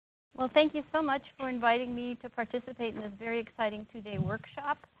Well, thank you so much for inviting me to participate in this very exciting two-day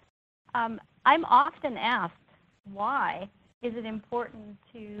workshop. I'm often asked, why is it important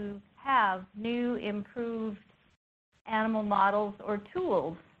to have new, improved animal models or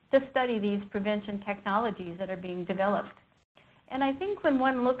tools to study these prevention technologies that are being developed? And I think when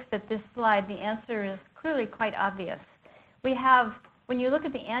one looks at this slide, the answer is clearly quite obvious. We have, when you look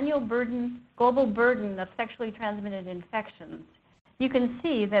at the annual burden, global burden of sexually transmitted infections, you can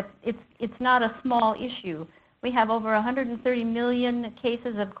see that it's not a small issue. We have over 130 million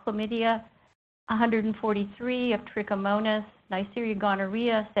cases of chlamydia, 143 of trichomonas, Neisseria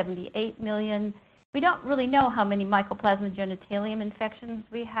gonorrhea, 78 million. We don't really know how many Mycoplasma genitalium infections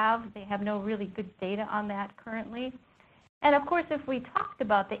we have. They have no really good data on that currently. And of course, if we talked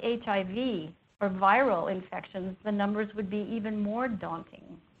about the HIV or viral infections, the numbers would be even more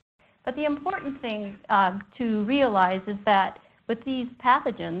daunting. But the important thing to realize is that with these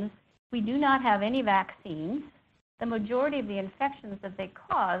pathogens, we do not have any vaccines. The majority of the infections that they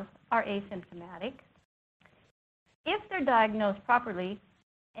cause are asymptomatic. If they're diagnosed properly,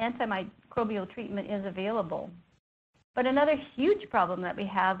 antimicrobial treatment is available. But another huge problem that we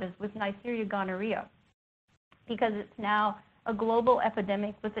have is with Neisseria gonorrhea, because it's now a global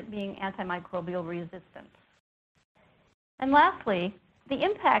epidemic with it being antimicrobial resistant. And lastly, the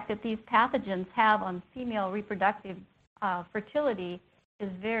impact that these pathogens have on female reproductive fertility is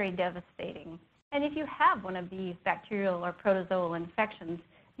very devastating. And if you have one of these bacterial or protozoal infections,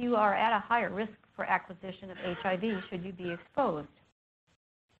 you are at a higher risk for acquisition of HIV should you be exposed.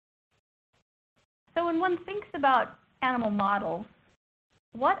 So when one thinks about animal models,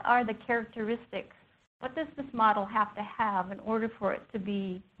 what are the characteristics? What does this model have to have in order for it to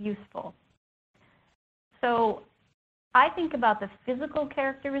be useful? So I think about the physical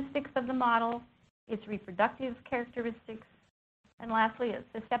characteristics of the model, its reproductive characteristics, and lastly, its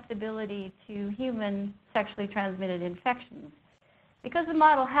susceptibility to human sexually transmitted infections. Because the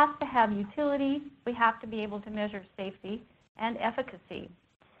model has to have utility, we have to be able to measure safety and efficacy.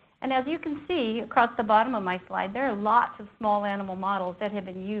 And as you can see across the bottom of my slide, there are lots of small animal models that have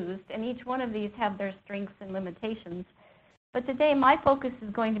been used, and each one of these have their strengths and limitations. But today, my focus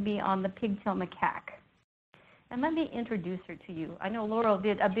is going to be on the pigtailed macaque. And let me introduce her to you. I know Laurel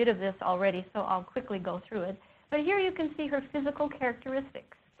did a bit of this already, so I'll quickly go through it. But here you can see her physical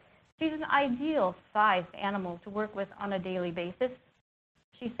characteristics. She's an ideal sized animal to work with on a daily basis.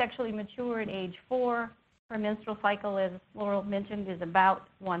 She's sexually mature at age 4. Her menstrual cycle, as Laurel mentioned, is about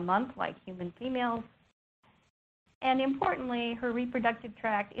 1 month, like human females. And importantly, her reproductive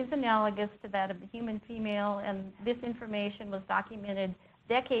tract is analogous to that of the human female, and this information was documented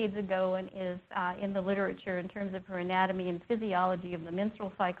decades ago and is in the literature in terms of her anatomy and physiology of the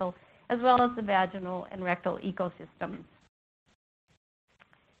menstrual cycle, as well as the vaginal and rectal ecosystems.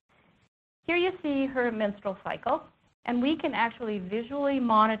 Here you see her menstrual cycle, and we can actually visually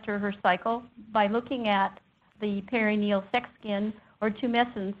monitor her cycle by looking at the perineal sex skin, or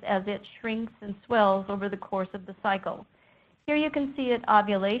tumescence, as it shrinks and swells over the course of the cycle. Here you can see at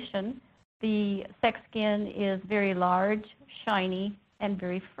ovulation, the sex skin is very large, shiny, and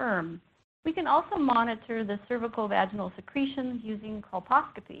very firm. We can also monitor the cervical vaginal secretions using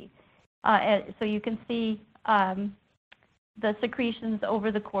colposcopy. So you can see the secretions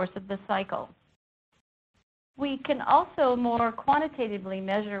over the course of the cycle. We can also more quantitatively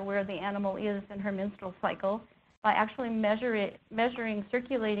measure where the animal is in her menstrual cycle by actually measuring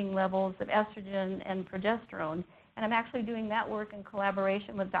circulating levels of estrogen and progesterone. And I'm actually doing that work in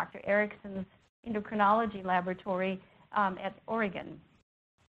collaboration with Dr. Erickson's endocrinology laboratory at Oregon.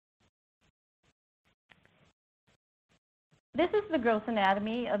 This is the gross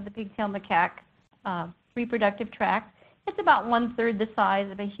anatomy of the pigtailed macaque reproductive tract. It's about 1/3 the size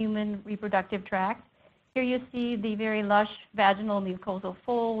of a human reproductive tract. Here you see the very lush vaginal mucosal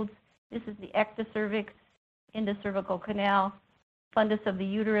folds. This is the ectocervix, endocervical canal, fundus of the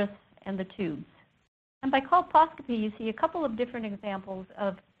uterus, and the tubes. And by colposcopy, you see a couple of different examples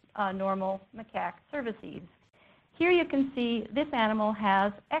of normal macaque cervices. Here you can see this animal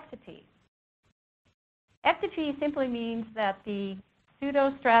has ectopy. Ectopy simply means that the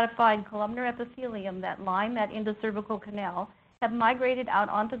pseudostratified columnar epithelium that line that endocervical canal have migrated out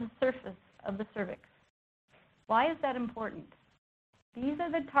onto the surface of the cervix. Why is that important? These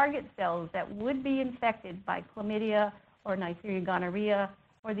are the target cells that would be infected by chlamydia or Neisseria gonorrhea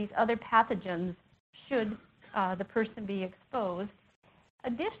or these other pathogens should the person be exposed.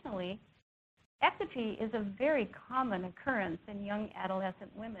 Additionally, ectopy is a very common occurrence in young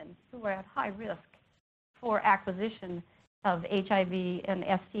adolescent women who are at high risk for acquisition of HIV and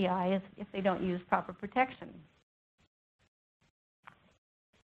STIs if they don't use proper protection.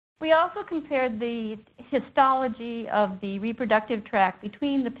 We also compared the histology of the reproductive tract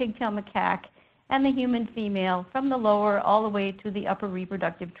between the pigtail macaque and the human female from the lower all the way to the upper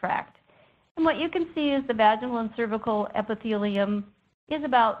reproductive tract. And what you can see is the vaginal and cervical epithelium is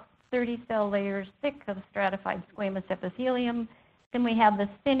about 30 cell layers thick of stratified squamous epithelium. Then we have the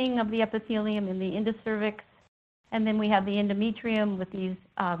thinning of the epithelium in the endocervix, and then we have the endometrium with these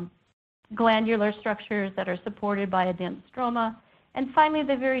glandular structures that are supported by a dense stroma, and finally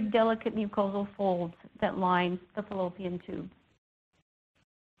the very delicate mucosal folds that line the fallopian tube.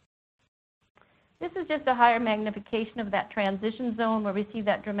 This is just a higher magnification of that transition zone where we see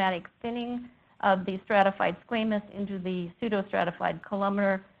that dramatic thinning of the stratified squamous into the pseudostratified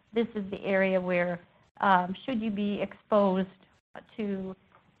columnar. This is the area where, should you be exposed to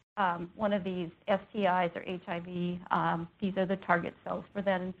one of these STIs or HIV, these are the target cells for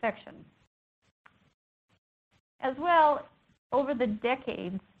that infection. As well, over the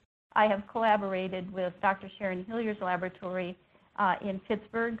decades, I have collaborated with Dr. Sharon Hillier's laboratory in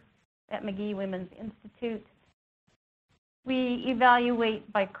Pittsburgh at McGee Women's Institute. We evaluate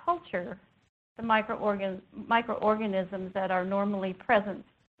by culture the microorganisms that are normally present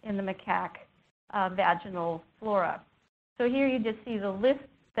in the macaque vaginal flora. So here you just see the list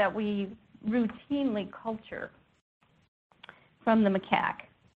that we routinely culture from the macaque.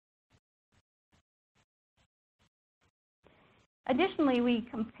 Additionally, we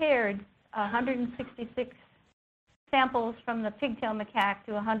compared 166 samples from the pigtail macaque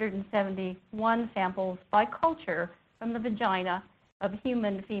to 171 samples by culture from the vagina of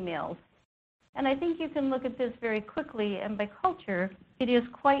human females. And I think you can look at this very quickly, and by culture, it is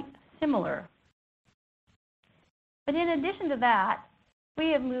quite similar. But in addition to that,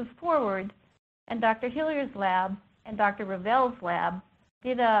 we have moved forward, and Dr. Hillier's lab and Dr. Ravel's lab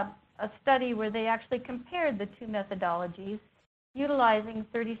did a study where they actually compared the two methodologies utilizing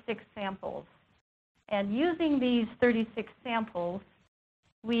 36 samples. And using these 36 samples,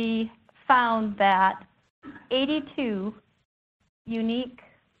 we found that 82 unique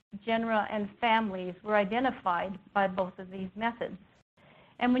genera and families were identified by both of these methods.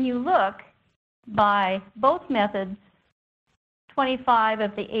 And when you look by both methods, 25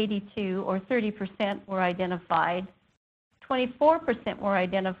 of the 82, or 30%, were identified. 24% were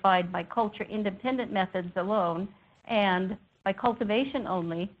identified by culture-independent methods alone, and by cultivation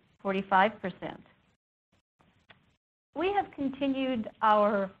only, 45%. We have continued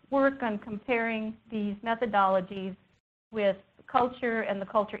our work on comparing these methodologies with culture and the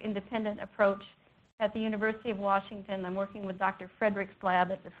culture-independent approach at the University of Washington. I'm working with Dr. Frederick's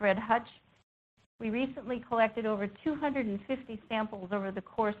lab at the Fred Hutch. We recently collected over 250 samples over the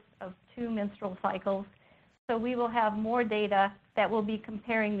course of 2 menstrual cycles. So we will have more data that will be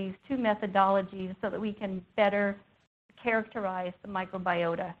comparing these two methodologies so that we can better characterize the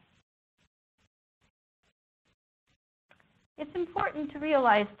microbiota. It's important to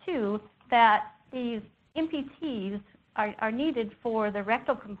realize, too, that these MPTs are needed for the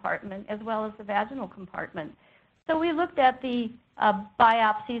rectal compartment as well as the vaginal compartment. So we looked at the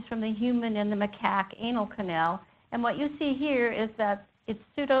biopsies from the human and the macaque anal canal, and what you see here is that it's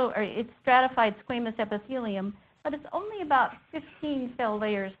stratified squamous epithelium, but it's only about 15 cell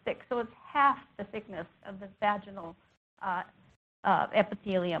layers thick, so it's half the thickness of the vaginal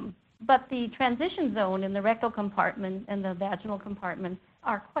epithelium. But the transition zone in the rectal compartment and the vaginal compartment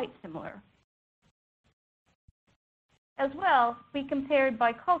are quite similar. As well, we compared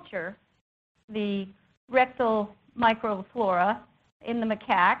by culture the rectal microflora in the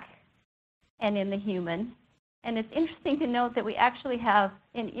macaque and in the human. And it's interesting to note that we actually have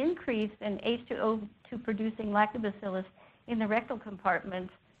an increase in H2O2 producing lactobacillus in the rectal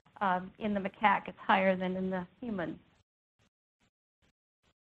compartment. In the macaque, it's higher than in the human.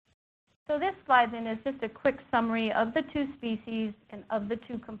 So this slide then is just a quick summary of the two species and of the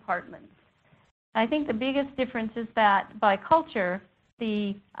two compartments. I think the biggest difference is that by culture,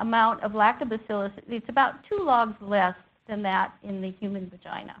 the amount of lactobacillus, it's about 2 logs less than that in the human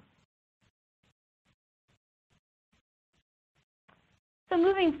vagina. So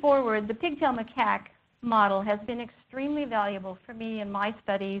moving forward, the pigtail macaque model has been extremely valuable for me in my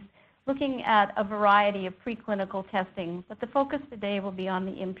studies, looking at a variety of preclinical testing, but the focus today will be on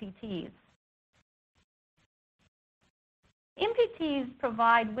the MPTs. MPTs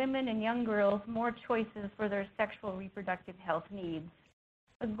provide women and young girls more choices for their sexual reproductive health needs.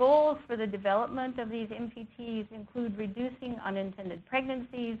 The goals for the development of these MPTs include reducing unintended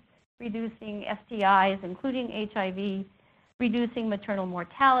pregnancies, reducing STIs, including HIV, reducing maternal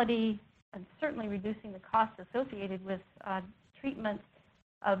mortality, and certainly reducing the costs associated with treatment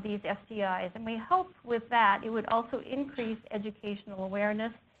of these STIs. And we hope with that it would also increase educational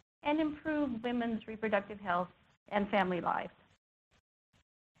awareness and improve women's reproductive health and family life.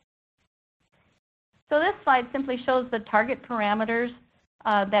 So this slide simply shows the target parameters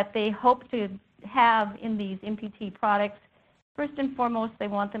that they hope to have in these MPT products. First and foremost, they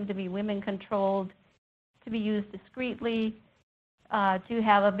want them to be women-controlled, to be used discreetly, to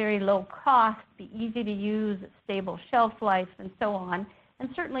have a very low cost, be easy to use, stable shelf life, and so on. And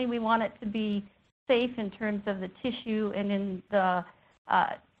certainly we want it to be safe in terms of the tissue and in the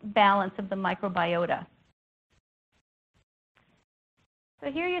balance of the microbiota. So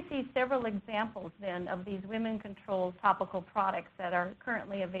here you see several examples then of these women-controlled topical products that are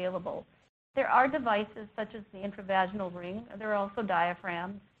currently available. There are devices such as the intravaginal ring. There are also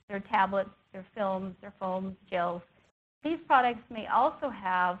diaphragms. There are tablets, there are films, there are foams, gels. These products may also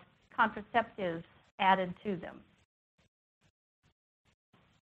have contraceptives added to them.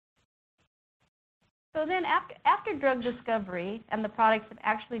 So then after drug discovery and the products have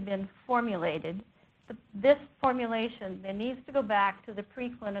actually been formulated, this formulation then needs to go back to the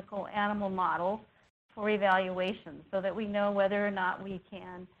preclinical animal model for evaluation so that we know whether or not we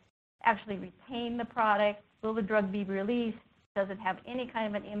can actually retain the product. Will the drug be released? Does it have any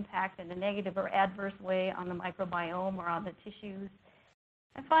kind of an impact in a negative or adverse way on the microbiome or on the tissues?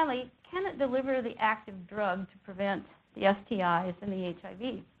 And finally, can it deliver the active drug to prevent the STIs and the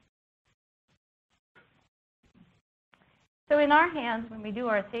HIV? So in our hands, when we do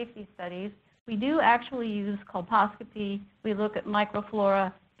our safety studies, we do actually use colposcopy. We look at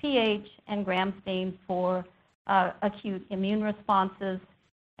microflora, pH, and gram stain for acute immune responses.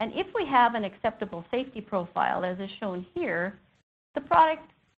 And if we have an acceptable safety profile, as is shown here, the product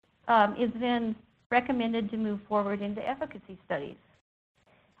is then recommended to move forward into efficacy studies.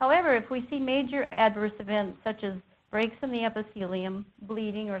 However, if we see major adverse events such as breaks in the epithelium,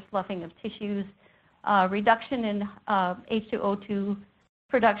 bleeding or sloughing of tissues, reduction in H2O2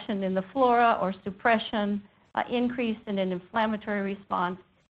 production in the flora or suppression, increase in an inflammatory response,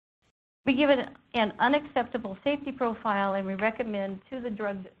 we give it an unacceptable safety profile, and we recommend to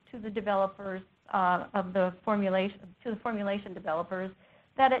the developers of the formulation, to the formulation developers,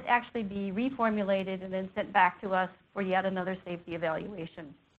 that it actually be reformulated and then sent back to us for yet another safety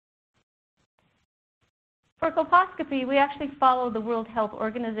evaluation. For colposcopy, we actually follow the World Health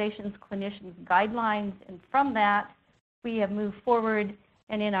Organization's clinicians' guidelines, and from that, we have moved forward,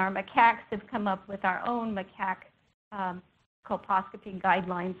 and in our macaques have come up with our own macaque colposcopy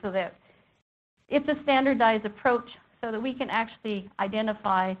guidelines, so that it's a standardized approach so that we can actually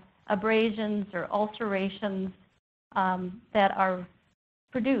identify abrasions or ulcerations that are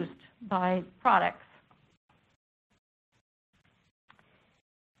produced by products.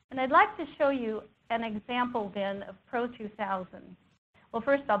 And I'd like to show you an example then of Pro 2000. Well,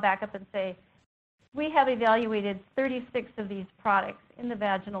 first I'll back up and say we have evaluated 36 of these products in the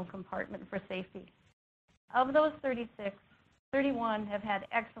vaginal compartment for safety. Of those 36, 31 have had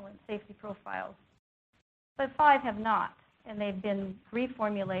excellent safety profiles, but 5 have not, and they've been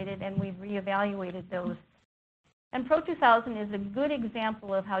reformulated, and we've reevaluated those. And Pro 2000 is a good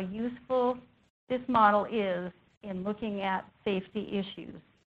example of how useful this model is in looking at safety issues.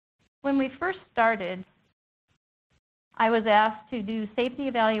 When we first started, I was asked to do safety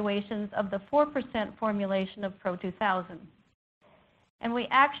evaluations of the 4% formulation of Pro 2000. And we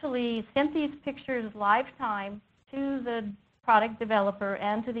actually sent these pictures live time to the product developer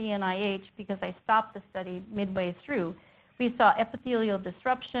and to the NIH because I stopped the study midway through. We saw epithelial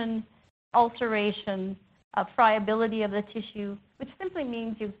disruption, ulceration, friability of the tissue, which simply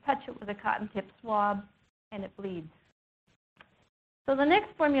means you touch it with a cotton tip swab and it bleeds. So the next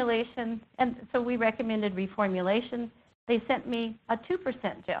formulation, and so we recommended reformulation. They sent me a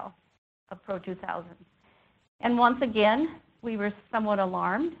 2% gel of Pro 2000. And once again, we were somewhat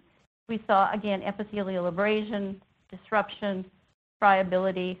alarmed. We saw, again, epithelial abrasion, disruption,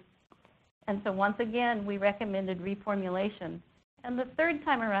 friability. And so once again, we recommended reformulation. And the third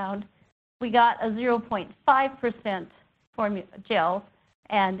time around, we got a 0.5% gel,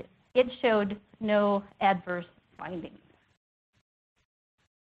 and it showed no adverse findings.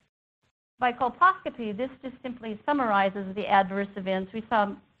 By colposcopy, this just simply summarizes the adverse events. We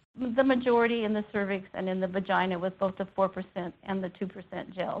saw the majority in the cervix and in the vagina with both the 4% and the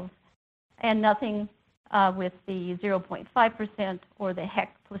 2% gels, and nothing with the 0.5% or the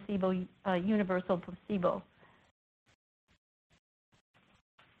HEC placebo, universal placebo.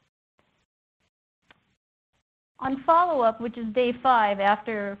 On follow-up, which is day 5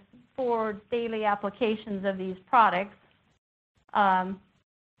 after 4 daily applications of these products,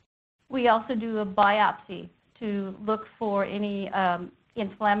 we also do a biopsy to look for any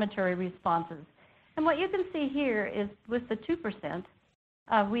inflammatory responses. And what you can see here is with the 2%,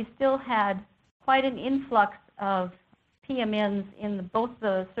 we still had quite an influx of PMNs in both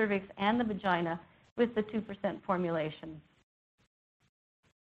the cervix and the vagina with the 2% formulation.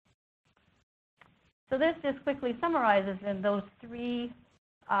 So this just quickly summarizes in those three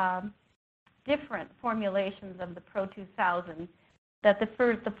different formulations of the Pro 2000 that the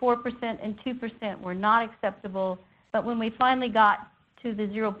 4% and 2% were not acceptable, but when we finally got to the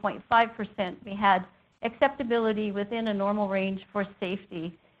 0.5%, we had acceptability within a normal range for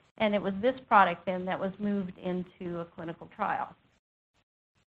safety, and it was this product then that was moved into a clinical trial.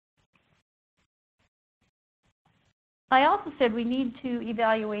 I also said we need to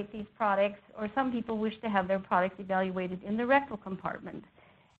evaluate these products, or some people wish to have their products evaluated in the rectal compartment.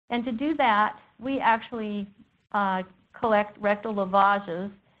 And to do that, we actually collect rectal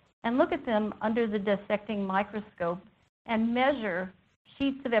lavages and look at them under the dissecting microscope and measure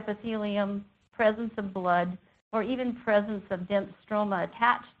sheets of epithelium, presence of blood, or even presence of dense stroma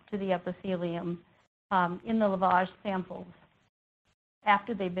attached to the epithelium in the lavage samples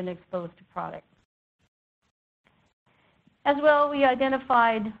after they've been exposed to product. As well, we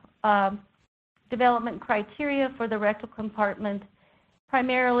identified development criteria for the rectal compartment.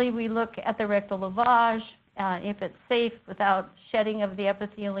 Primarily, we look at the rectal lavage, if it's safe without shedding of the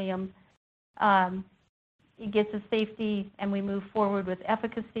epithelium. It gets us safety, and we move forward with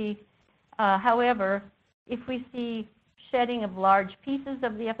efficacy. However, if we see shedding of large pieces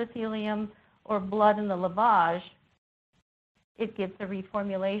of the epithelium or blood in the lavage, it gets a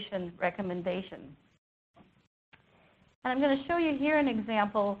reformulation recommendation. And I'm going to show you here an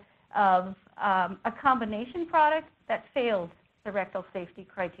example of a combination product that failed the rectal safety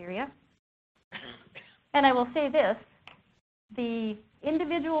criteria. And I will say this, the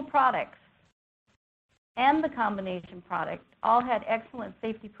individual products and the combination product all had excellent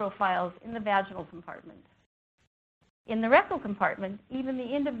safety profiles in the vaginal compartment. In the rectal compartment, even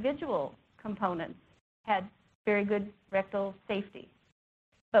the individual components had very good rectal safety.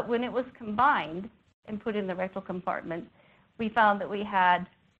 But when it was combined and put in the rectal compartment, we found that we had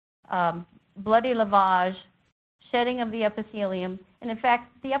bloody lavage, shedding of the epithelium, and in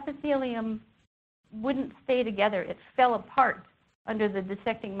fact, the epithelium wouldn't stay together. It fell apart under the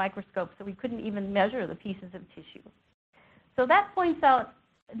dissecting microscope, so we couldn't even measure the pieces of tissue. So that points out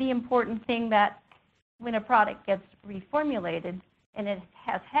the important thing that when a product gets reformulated and it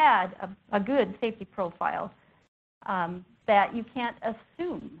has had a good safety profile, that you can't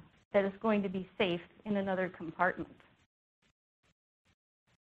assume that it's going to be safe in another compartment.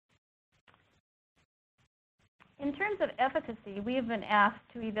 In terms of efficacy, we have been asked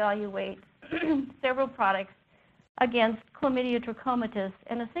to evaluate several products against chlamydia trachomatis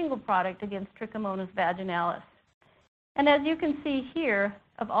and a single product against Trichomonas vaginalis. And as you can see here,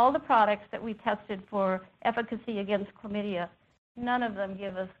 of all the products that we tested for efficacy against chlamydia, none of them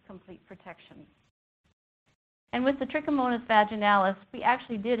give us complete protection. And with the Trichomonas vaginalis, we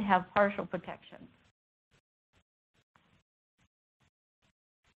actually did have partial protection.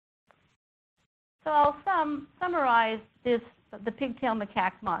 So I'll summarize the Pigtailed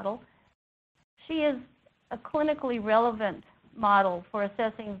Macaque model. She is a clinically relevant model for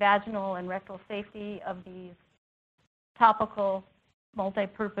assessing vaginal and rectal safety of these topical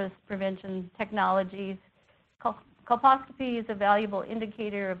multi-purpose prevention technologies. Colposcopy is a valuable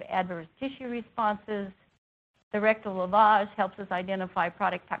indicator of adverse tissue responses. The rectal lavage helps us identify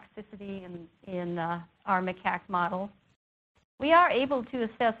product toxicity in our macaque model. We are able to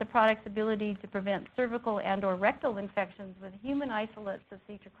assess a product's ability to prevent cervical and/or rectal infections with human isolates of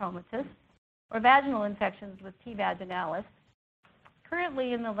C. trichomatis or vaginal infections with T. vaginalis.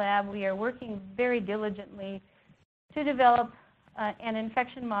 Currently in the lab, we are working very diligently to develop an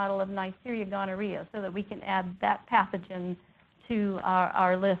infection model of Neisseria gonorrhea so that we can add that pathogen to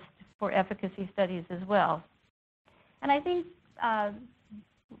our list for efficacy studies as well. And I think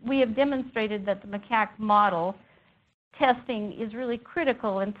we have demonstrated that the macaque model testing is really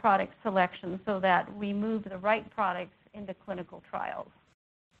critical in product selection so that we move the right products into clinical trials.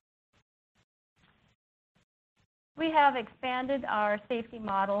 We have expanded our safety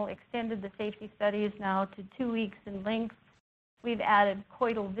model, extended the safety studies now to 2 weeks in length. We've added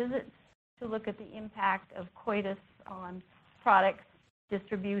coital visits to look at the impact of coitus on products,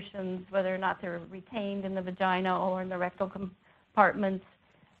 distributions, whether or not they're retained in the vagina or in the rectal compartments.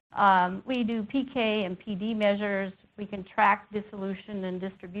 We do PK and PD measures. We can track dissolution and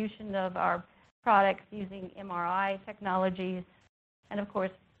distribution of our products using MRI technologies, and of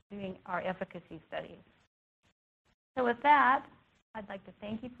course, doing our efficacy studies. So with that, I'd like to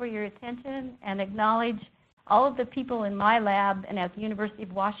thank you for your attention and acknowledge all of the people in my lab and at the University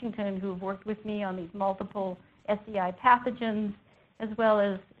of Washington who have worked with me on these multiple SCI pathogens, as well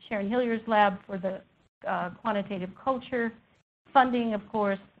as Sharon Hillier's lab for the quantitative culture, funding, of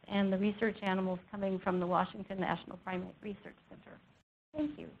course, and the research animals coming from the Washington National Primate Research Center.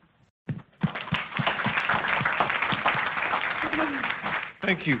 Thank you.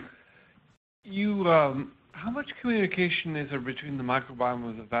 Thank you. How much communication is there between the microbiome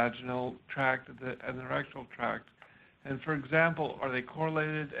of the vaginal tract and the rectal tract? And for example, are they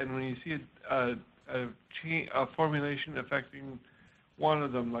correlated? And when you see a formulation affecting one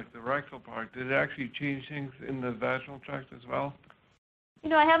of them, like the rectal part, did it actually change things in the vaginal tract as well? You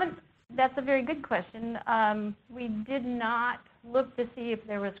know, I haven't. That's a very good question. We did not look to see if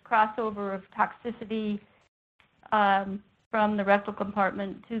there was crossover of toxicity from the rectal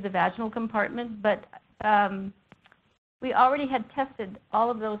compartment to the vaginal compartment, but we already had tested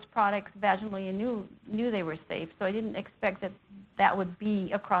all of those products vaginally and knew they were safe, so I didn't expect that would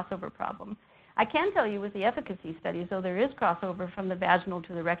be a crossover problem. I can tell you with the efficacy studies, though, there is crossover from the vaginal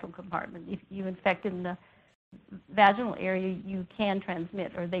to the rectal compartment. If you infect in the vaginal area, you can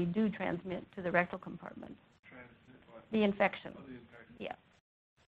transmit, or they do transmit to the rectal compartment. Transmit what? The infection. Oh, the